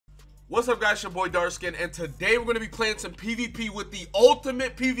What's up, guys? Your boy Darskin, and today we're going to be playing some PvP with the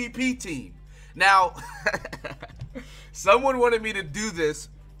ultimate PvP team. Now, someone wanted me to do this,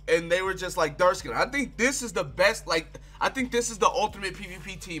 and they were just like, Darskin, I think this is the best, I think this is the ultimate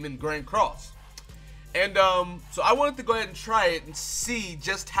PvP team in Grand Cross. And, so I wanted to go ahead and try it and see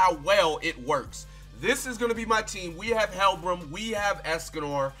just how well it works. This is going to be my team. We have Helbram, we have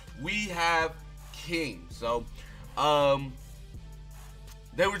Escanor, we have King. So,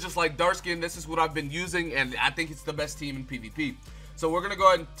 they were just like, Darskin, this is what I've been using, and I think it's the best team in PvP. So we're going to go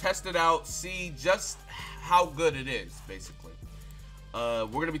ahead and test it out, see just how good it is, basically. We're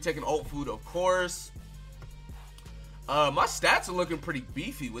going to be taking ult food, of course. My stats are looking pretty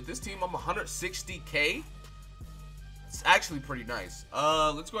beefy. With this team, I'm 160k. It's actually pretty nice.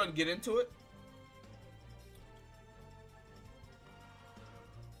 Let's go ahead and get into it.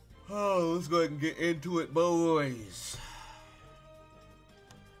 Oh, let's go ahead and get into it, boys.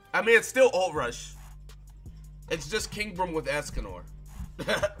 I mean, it's still ult rush. It's just Kingbrom with Escanor.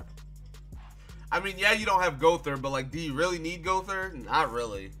 I mean, yeah, you don't have Gother, but like, do you really need Gother? Not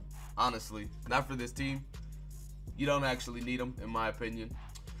really, honestly. Not for this team. You don't actually need him, in my opinion.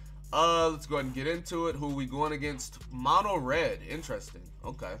 Let's go ahead and get into it. Who are we going against? Mono Red. Interesting.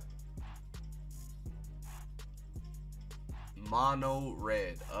 Okay. Mono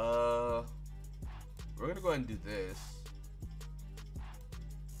Red. We're gonna go ahead and do this.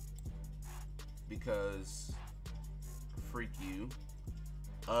 Because freak you.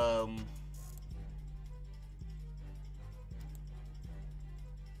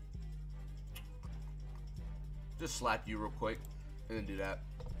 Just slap you real quick and then do that.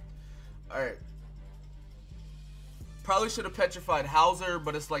 Alright. Probably should have petrified Hauser,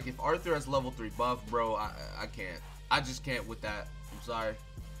 but it's like if Arthur has level 3 buff, bro, I can't. I just can't with that. I'm sorry.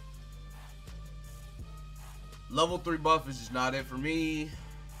 Level 3 buff is just not it for me.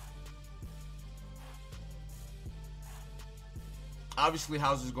 Obviously,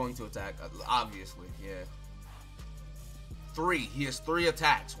 Hauser's going to attack. Obviously, yeah. 3. He has 3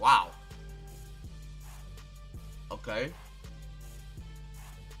 attacks. Wow. Okay.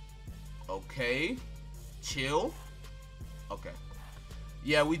 Okay. Chill. Okay.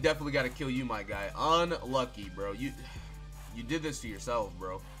 Yeah, we definitely got to kill you, my guy. Unlucky, bro. You did this to yourself,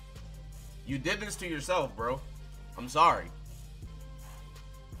 bro. You did this to yourself, bro. I'm sorry.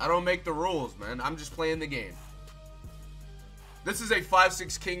 I don't make the rules, man. I'm just playing the game. This is a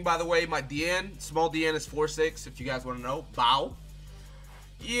 5'6" King, by the way. My DN, small DN is 4'6", if you guys want to know. Bow.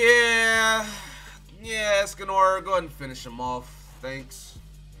 Yeah. Yeah, Escanor, go ahead and finish him off. Thanks.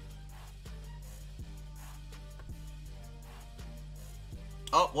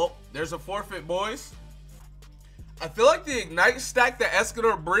 Oh, well, there's a forfeit, boys. I feel like the Ignite stack that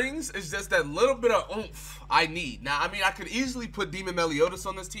Escanor brings is just that little bit of oomph I need. Now, I mean, I could easily put Demon Meliodas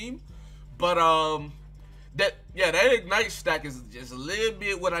on this team, but, that Ignite stack is just a little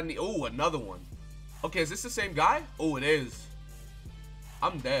bit what I need. Oh, another one. Okay, is this the same guy? Oh, it is.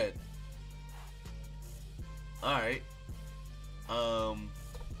 I'm dead. Alright.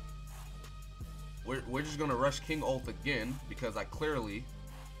 We're just gonna rush King ult again because I clearly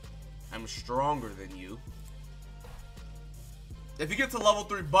am stronger than you. If he gets a level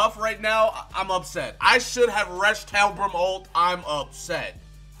 3 buff right now, I'm upset. I should have rushed Helbram ult. I'm upset.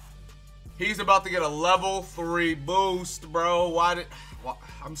 He's about to get a level 3 boost, bro. Why?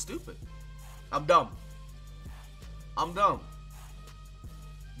 I'm stupid. I'm dumb. I'm dumb.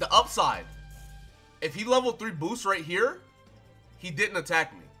 The upside. If he level 3 boosts right here, he didn't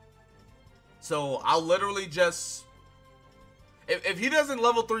attack me. So I'll literally just... If he doesn't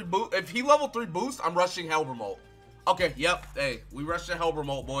level 3 boost... If he level 3 boost, I'm rushing Helbram ult. Okay, yep. Hey, we rushed the Helbram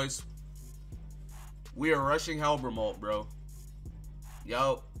ult, boys. We are rushing Helbram ult, bro.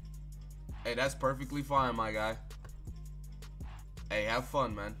 Yo. Hey, that's perfectly fine, my guy. Hey, have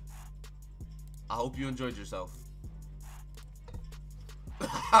fun, man. I hope you enjoyed yourself.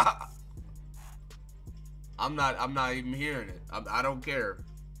 I'm not even hearing it. I don't care.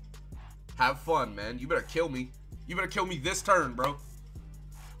 Have fun, man. You better kill me. You better kill me this turn, bro.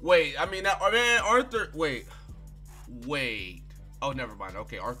 Wait, I mean, man, Arthur, wait. Oh, never mind.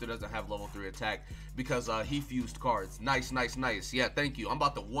 Okay, Arthur doesn't have level 3 attack because he fused cards. Nice, nice, nice. Yeah, thank you. I'm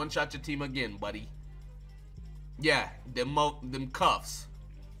about to one-shot your team again, buddy. Yeah, them cuffs.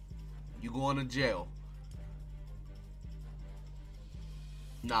 You going to jail.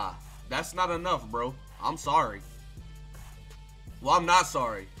 Nah, that's not enough, bro. I'm sorry. Well, I'm not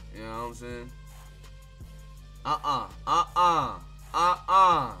sorry. You know what I'm saying?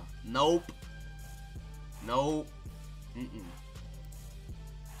 Nope. Nope.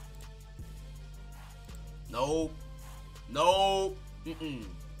 Nope. Nope.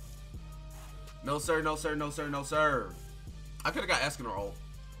 No, sir, no, sir, no, sir, no, sir. I could have got Escanor ult,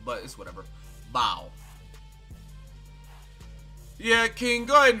 but it's whatever. Bow. Yeah, King,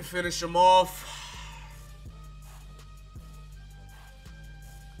 go ahead and finish him off.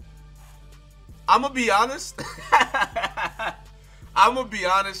 I'm gonna be honest. I'm gonna be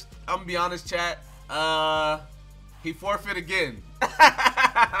honest, chat. He forfeit again.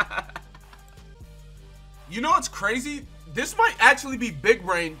 You know what's crazy? This might actually be big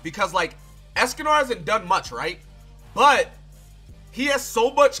brain because, like, Escanor hasn't done much, right? But he has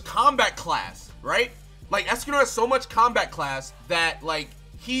so much combat class, right? Like, Escanor has so much combat class that, like,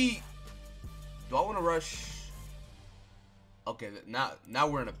 he... Do I want to rush? Okay, now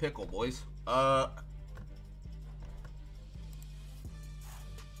we're in a pickle, boys.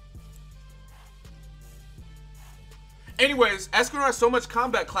 Anyways, Escanor has so much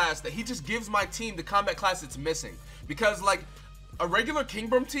combat class that he just gives my team the combat class it's missing. Because, like, a regular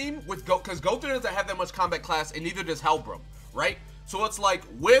Kingbrum team with because Gother doesn't have that much combat class, and neither does Helbrum, right? So it's like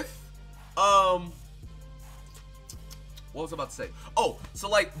with what was I about to say? Oh, so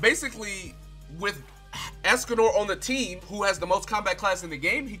like basically with Escanor on the team, who has the most combat class in the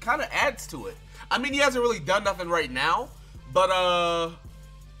game, he kind of adds to it. I mean, he hasn't really done nothing right now, but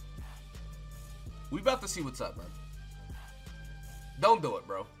we about to see what's up, man. Don't do it,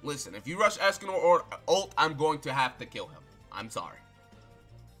 bro. Listen, if you rush Escanor or ult, I'm going to have to kill him. I'm sorry.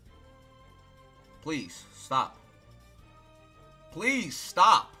 Please, stop. Please,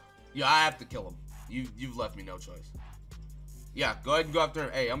 stop. Yeah, I have to kill him. You've left me no choice. Yeah, go ahead and go after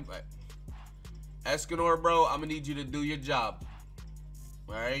him. Hey, Escanor, bro, I'm gonna need you to do your job.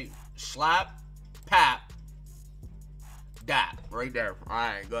 Alright? Slap, pap, dap. Right there.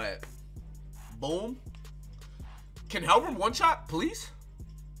 Alright, go ahead. Boom. Can Helbrum one-shot, please?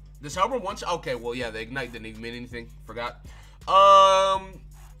 Does Helbrum one-shot? Okay, well, yeah, the Ignite didn't even mean anything. Forgot.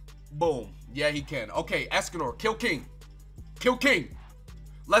 Boom. Yeah, he can. Okay, Escanor, kill King. Kill King.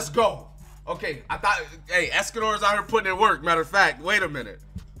 Let's go. Okay, I thought, hey, Escanor's out here putting in work. Matter of fact, wait a minute.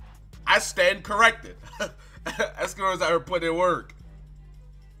 I stand corrected. Escanor's out here putting in work.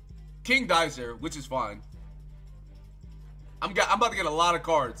 King dies here, which is fine. I'm about to get a lot of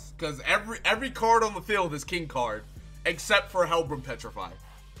cards because every card on the field is King card, except for Helbrum Petrify.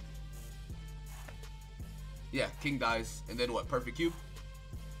 Yeah, King dies, and then what? Perfect cube?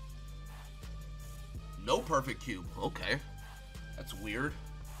 No perfect cube. Okay, that's weird.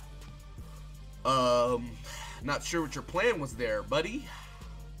 Not sure what your plan was there, buddy.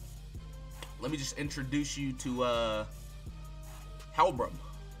 Let me just introduce you to Helbrum.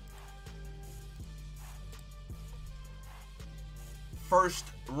 First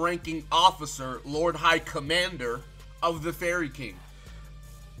ranking officer, Lord High Commander of the Fairy King.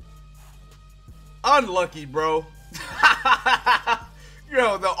 Unlucky, bro.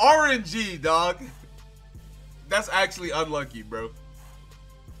 Yo, the RNG, dog. That's actually unlucky, bro.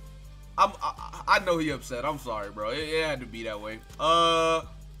 I know he upset. I'm sorry, bro. It had to be that way.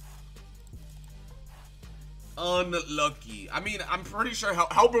 Unlucky. I mean, I'm pretty sure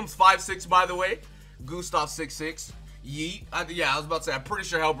Helbrum's 5'6", by the way. Gustav 6'6". Yeet. Yeah, I was about to say, I'm pretty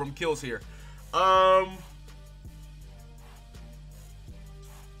sure Helbrum kills here.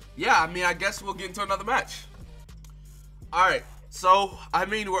 Yeah, I mean, I guess we'll get into another match. Alright, so, I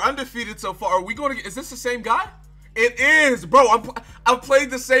mean, we're undefeated so far. Are we going to get, is this the same guy? It is, bro. I've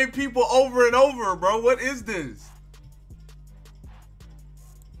played the same people over and over, bro. What is this?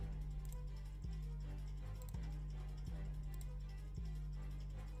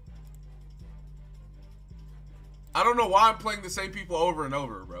 I don't know why I'm playing the same people over and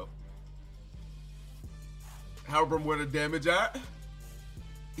over, bro. Helbrum, where the damage at?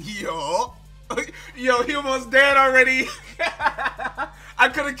 Yo. Yo, he almost dead already. I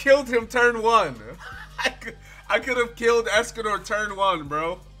could have killed him turn 1. I could have killed Escanor turn 1,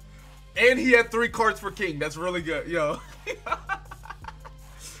 bro. And he had 3 cards for King. That's really good. Yo.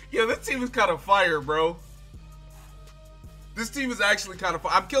 Yo, this team is kind of fire, bro. This team is actually kind of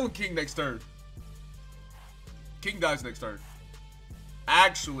fire. I'm killing King next turn. King dies next turn.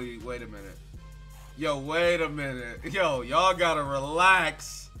 Actually, wait a minute. Yo, wait a minute. Yo, y'all gotta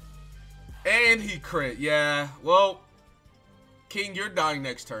relax. And he crit. Yeah, well, King, you're dying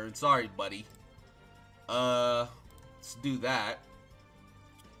next turn. Sorry, buddy. Let's do that.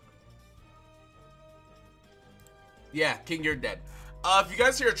 Yeah, King, you're dead. If you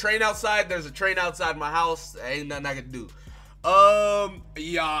guys hear a train outside, there's a train outside my house. Ain't nothing I can do.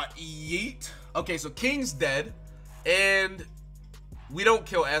 Yeah, yeet. Okay, so King's dead. And we don't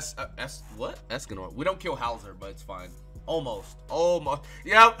kill what? Escanor. We don't kill Hauser, but it's fine. Almost. Almost.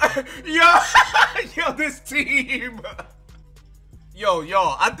 Yep. Yo, yo, this team. Yo,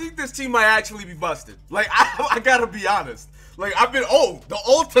 I think this team might actually be busted. Like, I gotta be honest. Like, the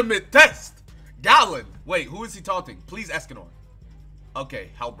ultimate test. Gallon. Wait, who is he taunting? Please, Escanor. Okay,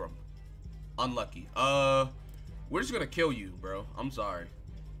 Halbram. Unlucky. We're just gonna kill you, bro. I'm sorry.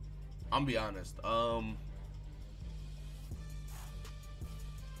 I'm be honest.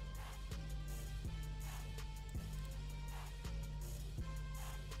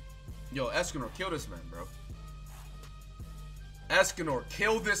 Yo, Escanor, kill this man, bro. Escanor,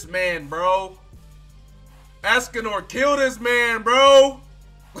 kill this man, bro. Escanor, kill this man, bro.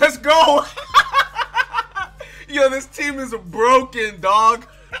 Let's go. Yo, this team is broken, dog.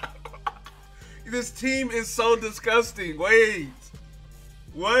 This team is so disgusting. Wait.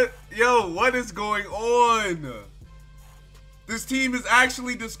 What? Yo, what is going on? This team is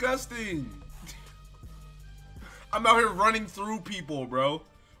actually disgusting. I'm out here running through people, bro.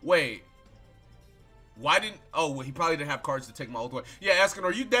 Wait. Why didn't... Oh, well, he probably didn't have cards to take my ult away. Yeah,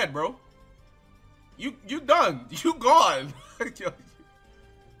 Escanor, you dead, bro. You done. You gone.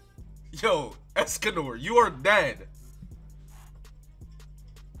 Yo, Escanor, you are dead.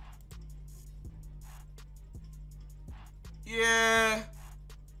 Yeah.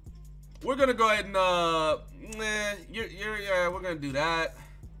 We're gonna go ahead and, yeah, we're gonna do that.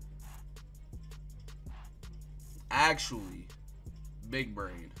 Actually, big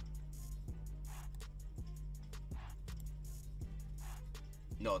brain.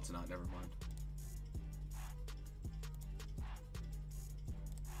 No, it's not. Never mind.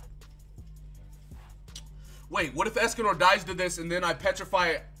 Wait, what if Escanor dies to this and then I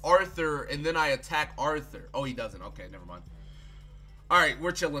petrify Arthur and then I attack Arthur? Oh, he doesn't. Okay, never mind. Alright,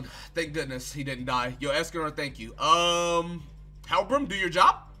 we're chilling. Thank goodness he didn't die. Yo, Escanor, thank you. Halbram, do your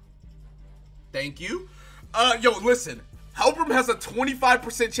job. Thank you. Yo, listen. Halbram has a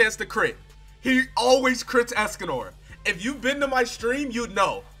 25% chance to crit. He always crits Escanor. If you've been to my stream, you'd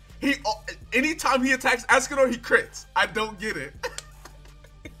know. Anytime he attacks Escanor, he crits. I don't get it.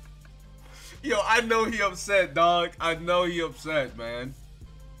 Yo, I know he upset, dog. I know he upset, man.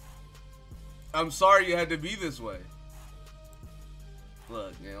 I'm sorry you had to be this way.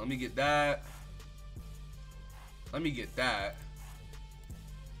 Look, man, let me get that. Let me get that.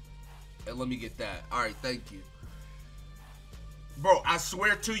 And let me get that. Alright, thank you. Bro, I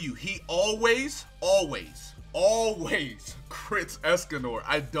swear to you, he always crits Escanor.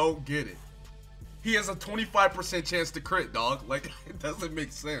 I don't get it. He has a 25% chance to crit, dog. Like, it doesn't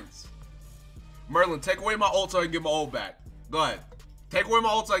make sense. Merlin, take away my ult so I can get my ult back. Go ahead. Take away my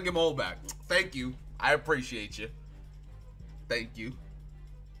ult so I can get my ult back. Thank you. I appreciate you. Thank you.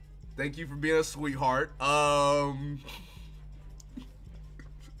 Thank you for being a sweetheart.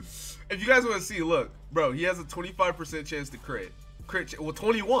 If you guys want to see, look. Bro, he has a 25% chance to crit. Well,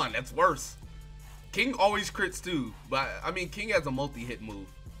 21. That's worse. King always crits too. But, I mean, King has a multi-hit move.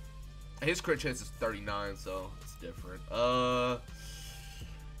 His crit chance is 39, so it's different.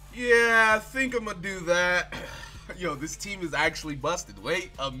 Yeah, I think I'm gonna do that. Yo, this team is actually busted.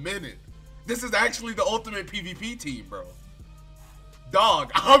 Wait a minute. This is actually the ultimate PvP team, bro.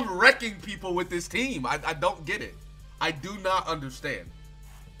 Dog, I'm wrecking people with this team. I don't get it. I do not understand.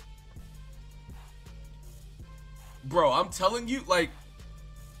 Bro, I'm telling you, like,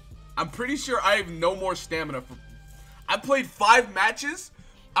 I'm pretty sure I have no more stamina. I played 5 matches.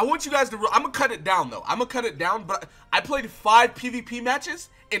 I want you guys to... I'm going to cut it down, though. I'm going to cut it down, but I played 5 PvP matches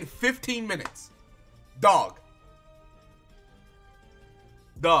in 15 minutes. Dog.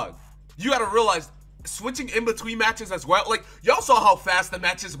 You got to realize, switching in between matches as well. Like, y'all saw how fast the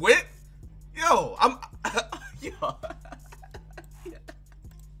matches went. Yo, yo.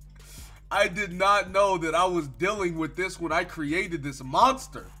 I did not know that I was dealing with this when I created this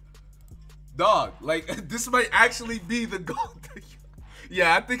monster. Dog, like, this might actually be the goal.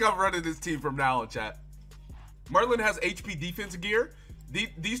 Yeah, I think I'm running this team from now on, chat. Merlin has HP defense gear.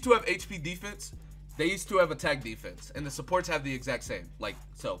 These two have HP defense. These two have attack defense. And the supports have the exact same. Like,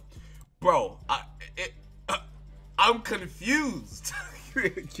 so. Bro, I'm confused.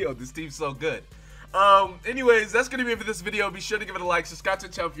 Yo, this team's so good. Anyways, that's going to be it for this video. Be sure to give it a like. Subscribe to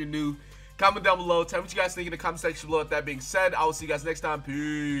the channel if you're new. Comment down below. Tell me what you guys think in the comment section below. With that being said, I will see you guys next time.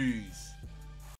 Peace.